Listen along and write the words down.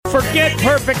Forget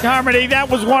perfect harmony. That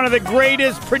was one of the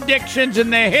greatest predictions in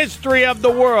the history of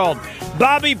the world.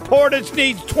 Bobby Portis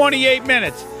needs 28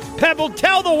 minutes. Pebble,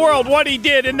 tell the world what he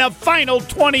did in the final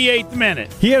 28th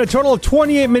minute. He had a total of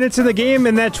 28 minutes in the game.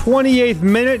 In that 28th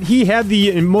minute, he had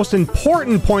the most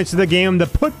important points of the game, the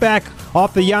putback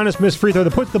off the Giannis missed free throw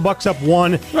that puts the Bucks up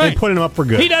one and putting them up for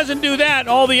good. He doesn't do that.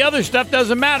 All the other stuff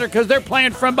doesn't matter because they're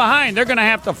playing from behind. They're going to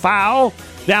have to foul.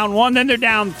 Down one, then they're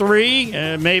down three.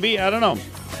 Maybe. I don't know.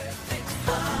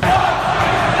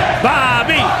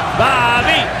 Bobby.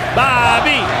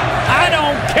 I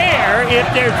don't care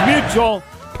if there's mutual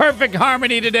perfect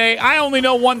harmony today. I only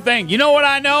know one thing. You know what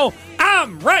I know?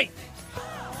 I'm right.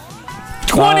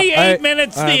 28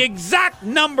 minutes, the exact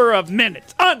number of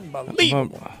minutes.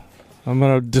 Unbelievable. I'm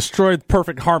going to destroy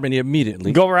perfect harmony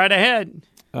immediately. Go right ahead.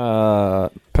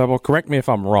 Pebble, correct me if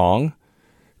I'm wrong,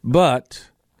 but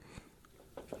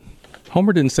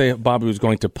Homer didn't say Bobby was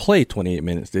going to play 28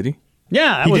 minutes, did he?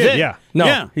 Yeah, he did. Yeah.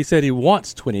 No, he said he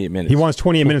wants 28 minutes. He wants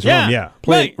 28 minutes from him,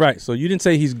 Play, right. So you didn't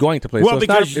say he's going to play. Well,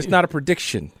 so it's not a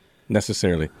prediction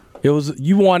necessarily. It was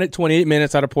you wanted 28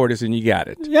 minutes out of Portis and you got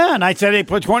it. Yeah, and I said they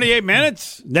put 28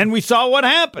 minutes. Then we saw what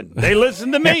happened. They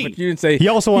listened to me. But you didn't say he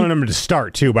also wanted him to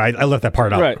start too, but I left that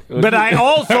part out. Right. But I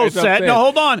also said, no,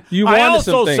 hold on. I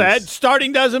also said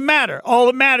starting doesn't matter. All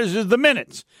that matters is the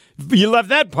minutes. You left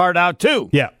that part out too.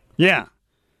 Yeah. Yeah.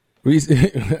 We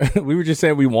were just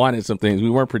saying we wanted some things. We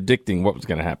weren't predicting what was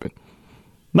going to happen.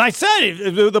 And I said,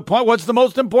 what's the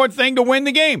most important thing to win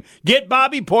the game? Get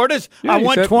Bobby Portis. Yeah, I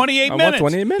want 28 minutes.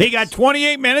 28 minutes. He got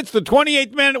 28 minutes. The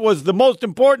 28th minute was the most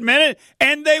important minute,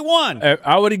 and they won.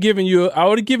 I would have given you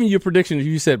a prediction if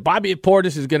you said Bobby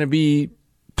Portis is going to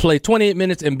play 28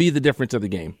 minutes and be the difference of the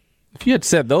game. If you had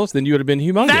said those, then you would have been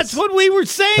humongous. That's what we were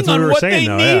saying on what they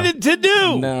needed to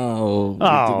do. No, we did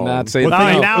not say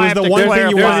that. It was the one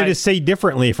thing you wanted to say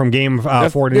differently from Game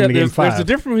 4 into Game 5. There's a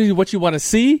difference between what you want to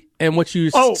see and what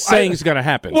you're saying is going to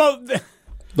happen. Well,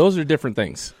 those are different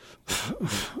things.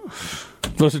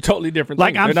 Those are totally different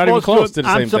things. They're not even close to the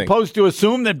same thing. I'm supposed to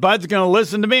assume that Bud's going to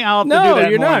listen to me? I'll have to do that. No,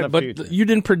 you're more not. But you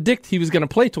didn't predict he was going to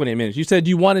play 28 minutes. You said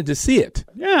you wanted to see it.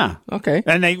 Yeah. Okay.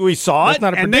 And we saw That's it,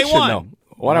 not a and prediction, they won. though.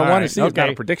 What I want to see is not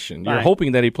a prediction. You're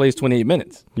hoping that he plays 28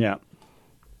 minutes. Yeah.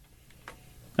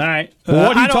 All right.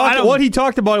 What he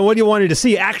talked about and what he wanted to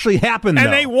see actually happened, and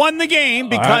though. they won the game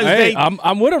because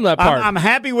I'm with him that part. I'm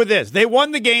happy with this. They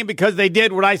won the game because they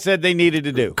did what I said they needed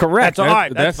to do. Correct. That's all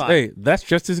right. That's fine. Hey, that's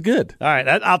just as good. All right.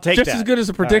 I'll take that. Just as good as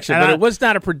a prediction, but it was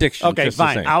not a prediction. Okay,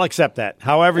 fine. I'll accept that.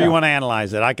 However you want to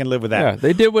analyze it, I can live with that. Yeah,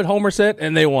 they did what Homer said,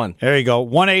 and they won. There you go.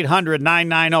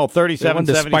 1-800-990-3776.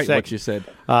 Despite what you said.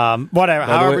 Whatever.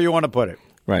 However you want to put it.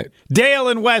 Right. Dale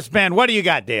in West Bend. What do you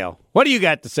got, Dale? What do you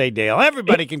got to say, Dale?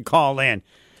 Everybody can call in.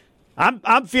 I'm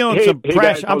feeling some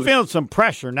pressure. I'm feeling some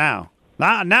pressure now.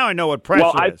 Now I know what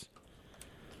pressure is.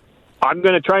 I'm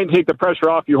going to try and take the pressure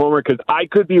off you, Homer, because I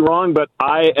could be wrong, but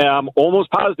I am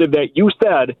almost positive that you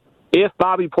said if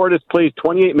Bobby Portis plays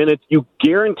 28 minutes, you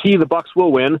guarantee the Bucks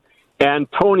will win. And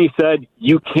Tony said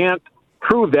you can't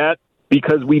prove that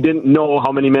because we didn't know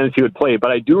how many minutes he would play.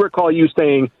 But I do recall you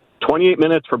saying 28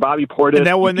 minutes for Bobby Portis, and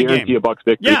they'll win the guarantee game. A Bucks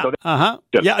victory. Yeah,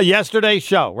 yeah. Yesterday's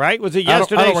show, right? Was it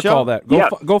yesterday's I don't recall that.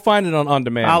 Go find it on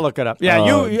demand. I'll look it up. Yeah,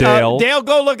 Dale,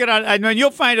 go look it on. I mean, you'll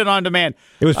find it on demand.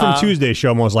 It was from Tuesday's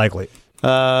show, most likely.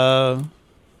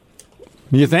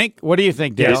 You think? What do you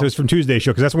think, Dale? Yes, it was from Tuesday's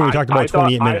show because that's when we talked about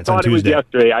 28 minutes on Tuesday. I thought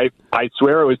it was yesterday. I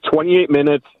swear it was 28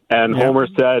 minutes, and Homer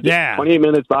said 28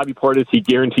 minutes, Bobby Portis, he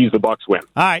guarantees the Bucks win.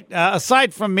 All right.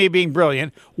 Aside from me being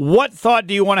brilliant, what thought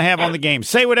do you want to have on the game?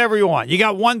 Say whatever you want. You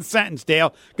got one sentence,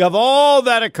 Dale, of all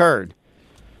that occurred.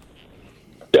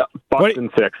 Yeah, Bucks in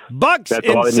 6. Bucks That's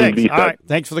in all 6. All right.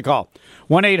 Thanks for the call.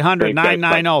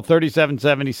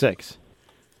 1-800-990-3776.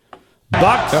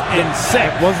 Bucks in 6.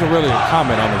 It wasn't really a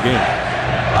comment on the game.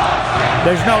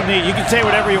 There's no need. You can say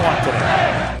whatever you want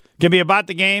today. Can be about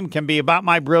the game, can be about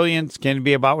my brilliance, can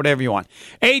be about whatever you want.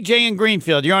 AJ in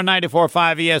Greenfield, you're on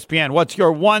 94.5 ESPN. What's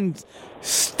your one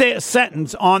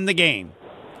sentence on the game?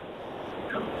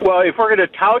 Well, if we're going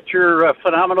to tout your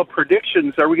phenomenal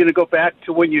predictions, are we going to go back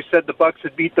to when you said the Bucks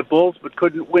had beat the Bulls but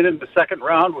couldn't win in the second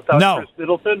round without Chris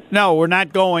Middleton? No, we're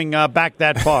not going back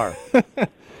that far.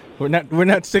 We're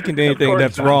not sticking to anything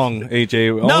that's wrong,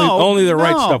 AJ. Only the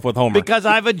right stuff with Homer. Because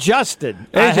I've adjusted.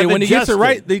 AJ, when he gets it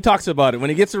right, he talks about it.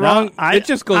 When he gets it wrong, it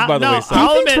just goes by the wayside. He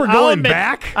thinks we're going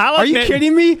back? Are you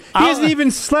kidding me? He hasn't even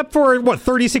slept for,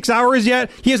 36 hours yet?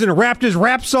 He hasn't rapped his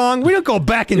rap song? We don't go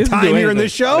back in time here in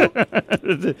this show.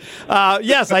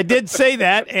 Yes, I did say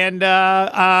that, and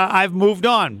I've moved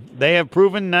on. They have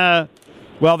proven, they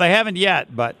haven't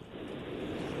yet, but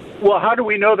Well, how do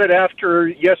we know that after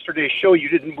yesterday's show you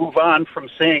didn't move on from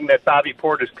saying that Bobby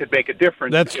Portis could make a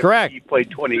difference? That's if correct. He played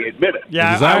 28 minutes.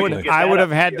 Yeah, Exactly. I would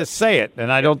have had to say it,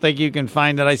 and I don't think you can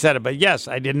find that I said it. But yes,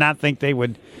 I did not think they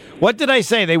would. What did I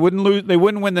say? They wouldn't lose. They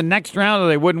wouldn't win the next round, or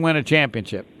they wouldn't win a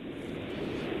championship.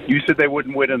 You said they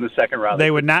wouldn't win in the second round.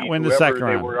 They would not win the second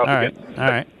round. All right. All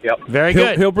right. Yep. Very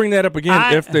good. He'll bring that up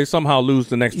again if they somehow lose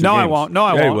the next two No, games. I won't. No,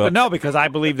 I Yeah, he won't. will. No, because I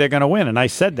believe they're going to win, and I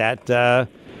said that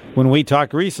when we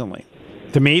talked recently.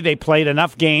 To me, they played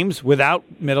enough games without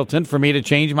Middleton for me to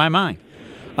change my mind.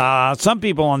 Some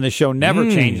people on this show never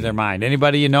change their mind.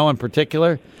 Anybody you know in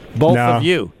particular? Both No. of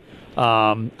you.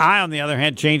 I, on the other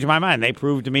hand, changed my mind. They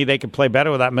proved to me they could play better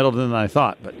without Middleton than I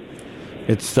thought. But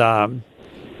it's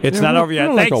not over yet.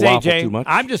 don't like Thanks, to waffle too AJ. much.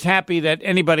 I'm just happy that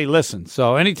anybody listens.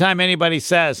 So anytime anybody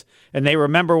says and they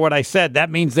remember what I said, that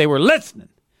means they were listening.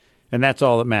 And that's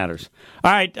all that matters.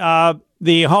 All right,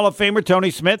 the Hall of Famer, Tony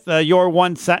Smith, your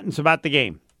one sentence about the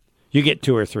game. You get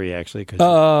two or three, actually.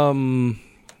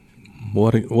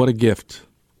 What a gift.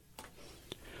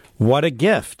 What a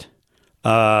gift.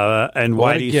 And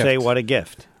why do you say what a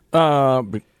gift? I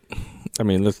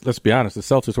mean, let's be honest. The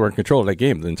Celtics were in control of that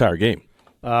game, the entire game.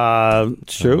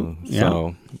 It's true.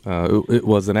 So it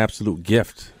was an absolute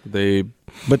gift.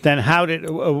 But then how did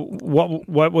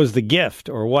what was the gift,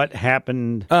 or what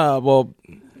happened? Well,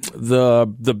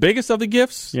 the biggest of the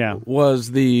gifts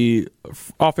was the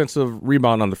offensive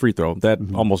rebound on the free throw. That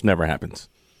almost never happens.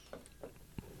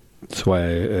 That's why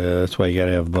you got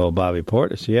to have Bobby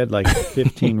Portis. He had like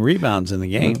 15 rebounds in the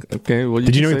game. Okay. Well,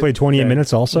 Did you know he played 28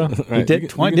 minutes also? He did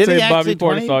 20. You Did can he say Bobby actually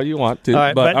Portis 20? all you want to, All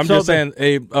right, but I'm so just saying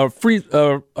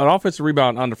an offensive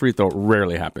rebound on the free throw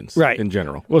rarely happens. Right. In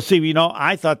general. Well, see,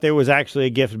 I thought there was actually a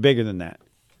gift bigger than that.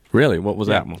 Really, what was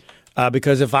that one?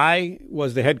 Because if I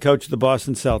was the head coach of the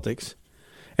Boston Celtics,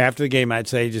 after the game, I'd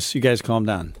say, just you guys calm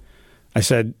down. I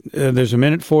said, there's a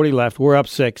minute 40 left. We're up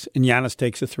 6, and Giannis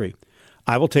takes a 3.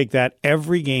 I will take that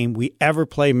every game we ever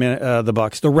play the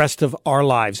Bucks, the rest of our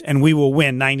lives, and we will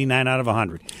win 99 out of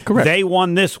 100. Correct. They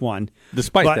won this one.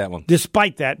 Despite that one.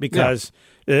 Despite that, because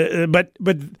but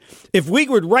if we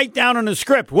would write down on the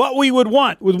script what we would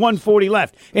want with 140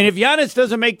 left, and if Giannis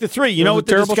doesn't make the 3, you know what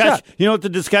the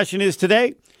discussion is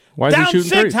today? Why is Down he shooting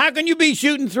 6, threes? how can you be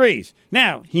shooting threes?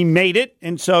 Now, he made it,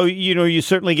 and so, you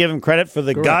certainly give him credit for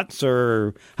the guts,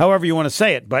 or however you want to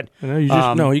say it. But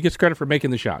he gets credit for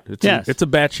making the shot. It's a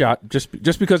bad shot.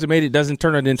 Just because he made it doesn't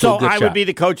turn it into a good shot. So I would be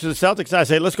the coach of the Celtics. I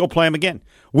say, let's go play him again.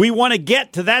 We want to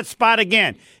get to that spot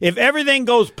again. If everything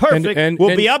goes perfect,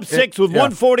 we'll be up 6 with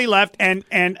 140 left,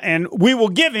 and we will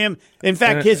give him, in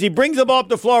fact, as he brings the ball up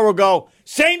the floor, we'll go,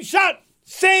 same shot.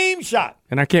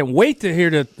 And I can't wait to hear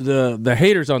the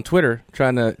haters on Twitter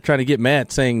trying to get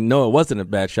mad, saying no, it wasn't a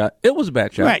bad shot. It was a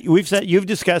bad shot. Right. You've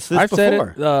discussed this before.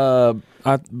 I've said it.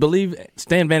 I believe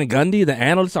Stan Van Gundy, the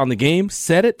analyst on the game,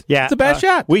 said it. Yeah, it's a bad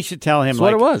shot. We should tell him That's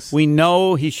what it was. We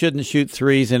know he shouldn't shoot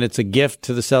threes, and it's a gift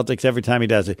to the Celtics every time he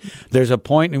does it. There's a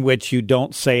point in which you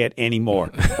don't say it anymore,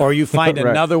 or you find Right.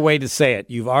 another way to say it.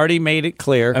 You've already made it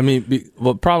clear. I mean,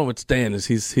 the problem with Stan is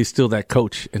he's still that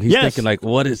coach, and he's thinking like,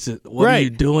 what is it? What are you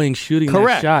doing shooting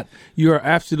that shot? You are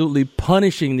absolutely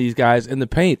punishing these guys in the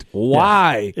paint.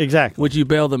 Why? Yeah, exactly. Would you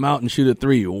bail them out and shoot a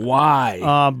 3?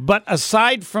 Why? But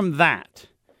aside from that,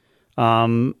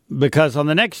 because on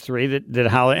the next 3 that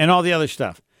Holiday and all the other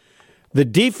stuff, the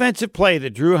defensive play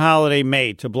that Drew Holiday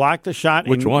made to block the shot.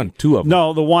 Which one? 2 of them.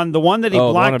 No, the one that he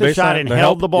blocked the shot and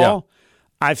held the ball.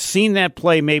 Yeah. I've seen that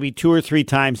play maybe 2 or 3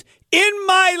 times in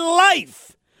my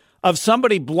life of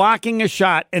somebody blocking a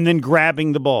shot and then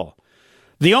grabbing the ball.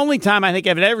 The only time I think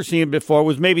I've ever seen it before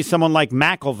was maybe someone like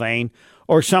McIlvain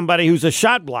or somebody who's a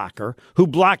shot blocker who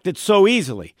blocked it so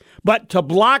easily. But to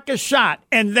block a shot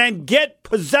and then get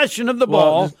possession of the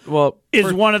ball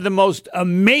is one of the most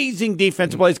amazing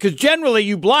defensive plays, because generally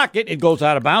you block it, it goes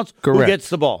out of bounds. Correct. Who gets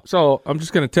the ball? So I'm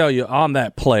just going to tell you on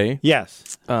that play.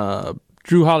 Yes.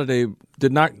 Drew Holiday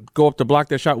did not go up to block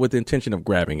that shot with the intention of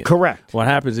grabbing it. Correct. What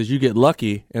happens is you get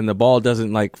lucky and the ball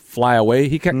doesn't fly away.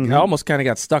 He almost kind of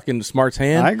got stuck in Smart's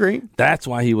hand. I agree. That's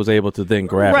why he was able to then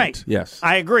grab it. Yes.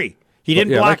 I agree. He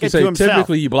didn't block like it you say, to himself.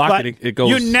 Typically, you block it, it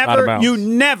goes out of bounds. You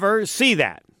never see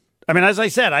that. I mean, as I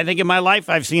said, I think in my life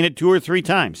I've seen it 2 or 3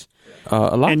 times.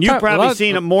 And you've probably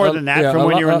seen it more than that from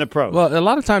when you're in the pros. Well, a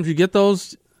lot of times you get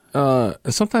those.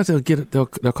 Sometimes they'll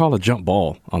call a jump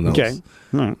ball on those. Okay.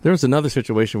 There was another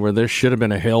situation where there should have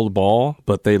been a held ball,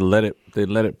 but they let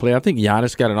it play. I think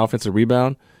Giannis got an offensive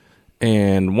rebound,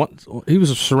 and he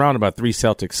was surrounded by 3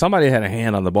 Celtics. Somebody had a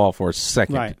hand on the ball for a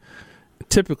second. Right.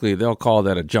 Typically, they'll call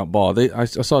that a jump ball. I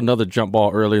saw another jump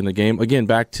ball earlier in the game. Again,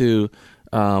 back to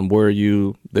where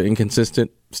the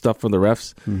inconsistent stuff from the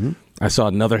refs. Mm-hmm. I saw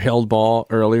another held ball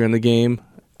earlier in the game,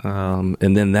 and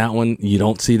then that one you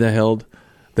don't see the held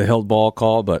ball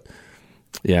call. But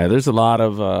yeah, there's a lot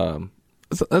of.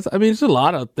 There's a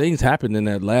lot of things happened in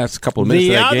that last couple of minutes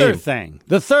of that game. The other thing,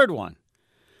 the third one.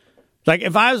 Like,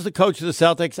 if I was the coach of the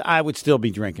Celtics, I would still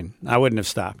be drinking. I wouldn't have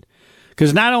stopped.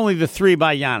 Because not only the three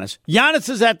by Giannis. Giannis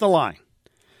is at the line.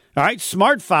 All right,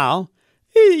 smart foul.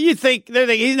 You think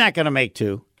he's not going to make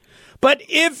two. But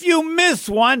if you miss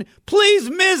one, please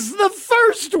miss the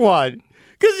first one.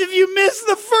 Because if you miss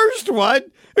the first one,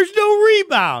 there's no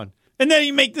rebound. And then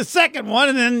you make the second one,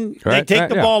 and then they take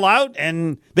the ball out,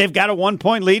 and they've got a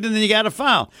 1-point lead, and then you got a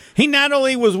foul. He not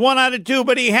only was 1 out of 2,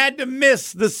 but he had to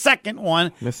miss the second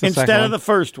one instead of the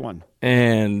first one.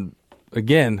 And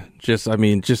again, just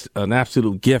an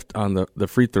absolute gift on the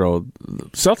free throw. The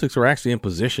Celtics were actually in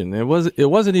position. It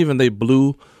wasn't even they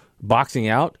blew boxing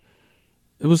out.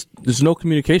 There's no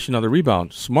communication on the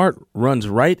rebound. Smart runs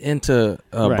right into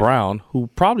Brown, who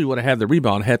probably would have had the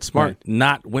rebound had Smart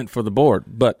not went for the board,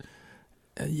 but.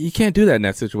 You can't do that in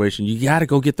that situation. You got to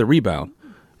go get the rebound,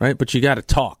 right? But you got to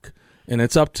talk. And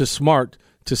it's up to Smart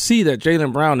to see that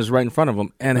Jaylen Brown is right in front of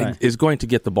him and is going to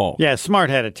get the ball. Yeah, Smart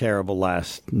had a terrible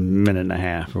last minute and a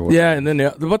half. Or yeah, and then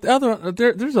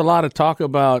there's a lot of talk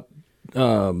about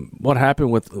what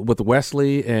happened with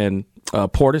Wesley and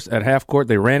Portis at half court.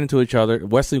 They ran into each other.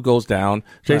 Wesley goes down.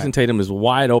 Jason Tatum is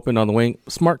wide open on the wing.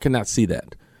 Smart cannot see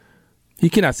that. He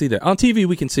cannot see that. On TV,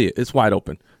 we can see it. It's wide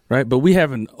open. Right, but we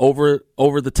have an over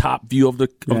the top view of the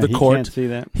court. He can't see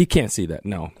that. He can't see that.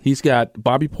 No, he's got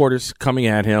Bobby Portis coming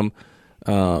at him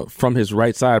from his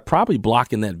right side, probably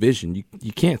blocking that vision.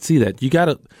 You can't see that. You got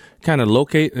to kind of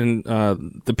locate, and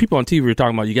the people on TV are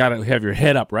talking about you got to have your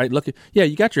head up. Right,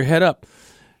 you got your head up.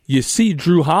 You see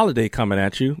Drew Holiday coming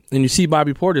at you, and you see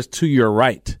Bobby Portis to your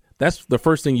right. That's the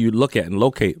first thing you look at and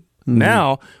locate. Mm-hmm.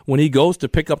 Now, when he goes to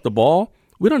pick up the ball.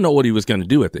 We don't know what he was going to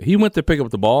do with it. He went to pick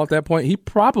up the ball at that point. He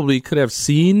probably could have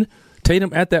seen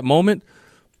Tatum at that moment,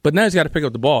 but now he's got to pick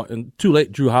up the ball, and too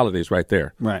late, Drew Holiday's right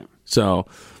there. Right. So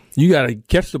you got to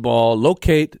catch the ball,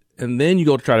 locate, and then you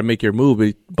go to try to make your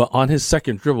move. But on his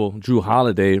second dribble, Drew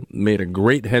Holiday made a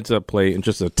great heads-up play and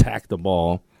just attacked the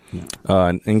ball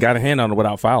and got a hand on it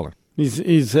without fouling. He's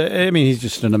just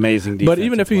an amazing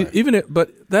defensive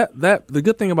player. The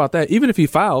good thing about that, even if he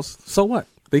fouls, so what?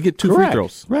 They get two free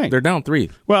throws. Right. They're down 3.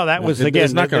 Well, that was, again,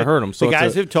 it's not going to hurt them. So the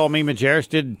guys have told me, Majerus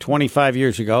did 25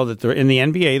 years ago, that in the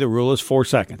NBA, the rule is 4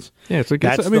 seconds. Yeah, it's a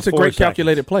great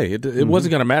calculated play. It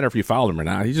wasn't going to matter if you fouled him or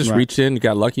not. He just reached in,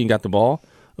 got lucky, and got the ball.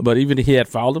 But even if he had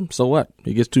fouled him, so what?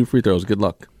 He gets 2 free throws. Good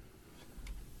luck.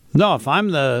 No, if I'm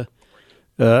the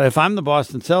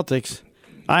Boston Celtics,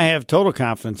 I have total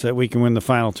confidence that we can win the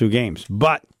final 2 games.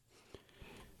 But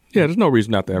yeah, there's no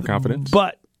reason not to have confidence.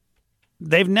 But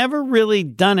they've never really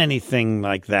done anything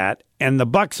like that, and the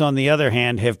Bucks, on the other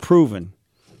hand, have proven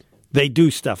they do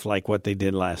stuff like what they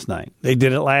did last night. They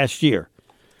did it last year.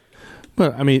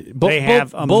 Well, I mean, they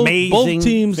have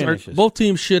amazing finishes. Both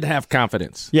teams should have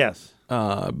confidence. Yes,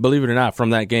 believe it or not, from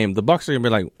that game, the Bucks are going to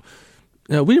be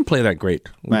like, we didn't play that great.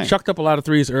 We chucked up a lot of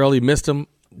threes early, missed them.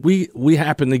 We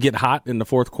happened to get hot in the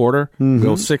fourth quarter,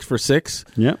 go 6 for 6,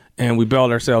 and we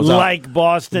bailed ourselves out. Like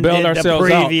Boston did the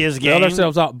previous game. Bailed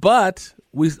ourselves out, but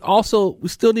we still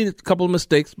needed a couple of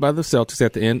mistakes by the Celtics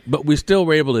at the end, but we still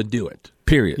were able to do it,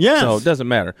 period. Yes. So it doesn't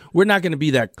matter. We're not going to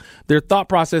be that – their thought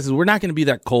process is we're not going to be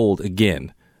that cold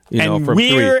again, from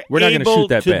 3. We're not going to shoot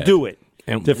that bad. Do it.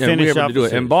 To finish up the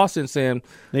series. And Boston saying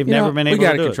they've never been able to do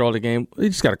it. We got to control the game. We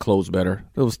just got to close better.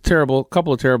 It was terrible, a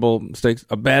couple of terrible mistakes,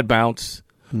 a bad bounce.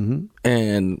 Mm-hmm.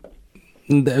 And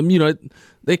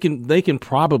they can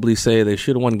probably say they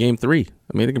should have won Game 3.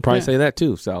 I mean, they can probably say that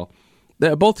too. So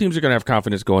both teams are going to have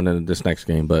confidence going into this next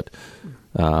game. But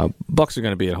Bucks are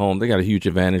going to be at home. They got a huge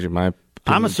advantage in my opinion.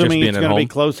 I'm assuming it's going to be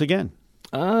close again.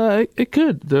 It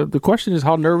could. The question is,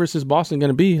 how nervous is Boston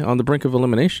going to be on the brink of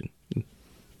elimination?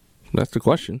 That's the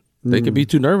question. They could be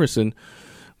too nervous, and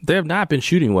they have not been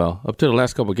shooting well up to the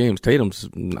last couple of games. Tatum's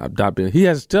not been.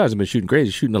 He still hasn't been shooting great.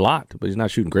 He's shooting a lot, but he's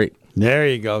not shooting great. There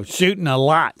you go, shooting a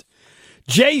lot.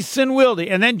 Jason Wilde,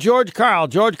 and then George Karl.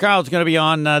 George Karl's going to be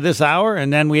on this hour,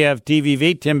 and then we have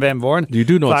TVV, Tim Van Vorn. You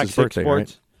do know Fox it's his birthday,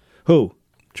 Sports. Right? Who?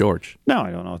 George. No,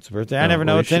 I don't know it's his birthday. I never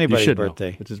know it's anybody's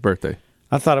birthday. It's his birthday.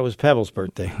 I thought it was Pebble's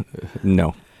birthday.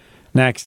 No. Next.